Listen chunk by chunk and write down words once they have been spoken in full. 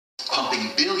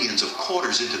pumping billions of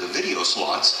quarters into the video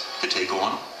slots to take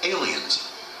on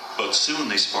aliens. But soon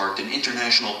they sparked an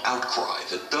international outcry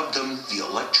that dubbed them the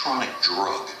electronic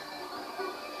drug.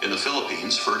 In the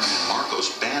Philippines, Ferdinand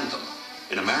Marcos banned them.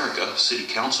 In America, city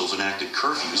councils enacted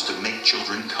curfews to make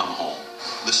children come home.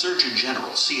 The Surgeon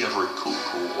General, C. Everett Koop,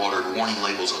 who ordered warning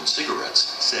labels on cigarettes,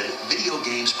 said video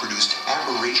games produced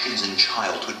aberrations in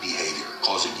childhood behavior,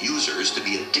 causing users to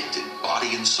be addicted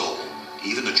body and soul.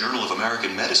 Even the Journal of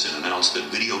American Medicine announced that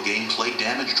video game play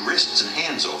damaged wrists and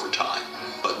hands over time.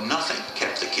 But nothing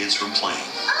kept the kids from playing.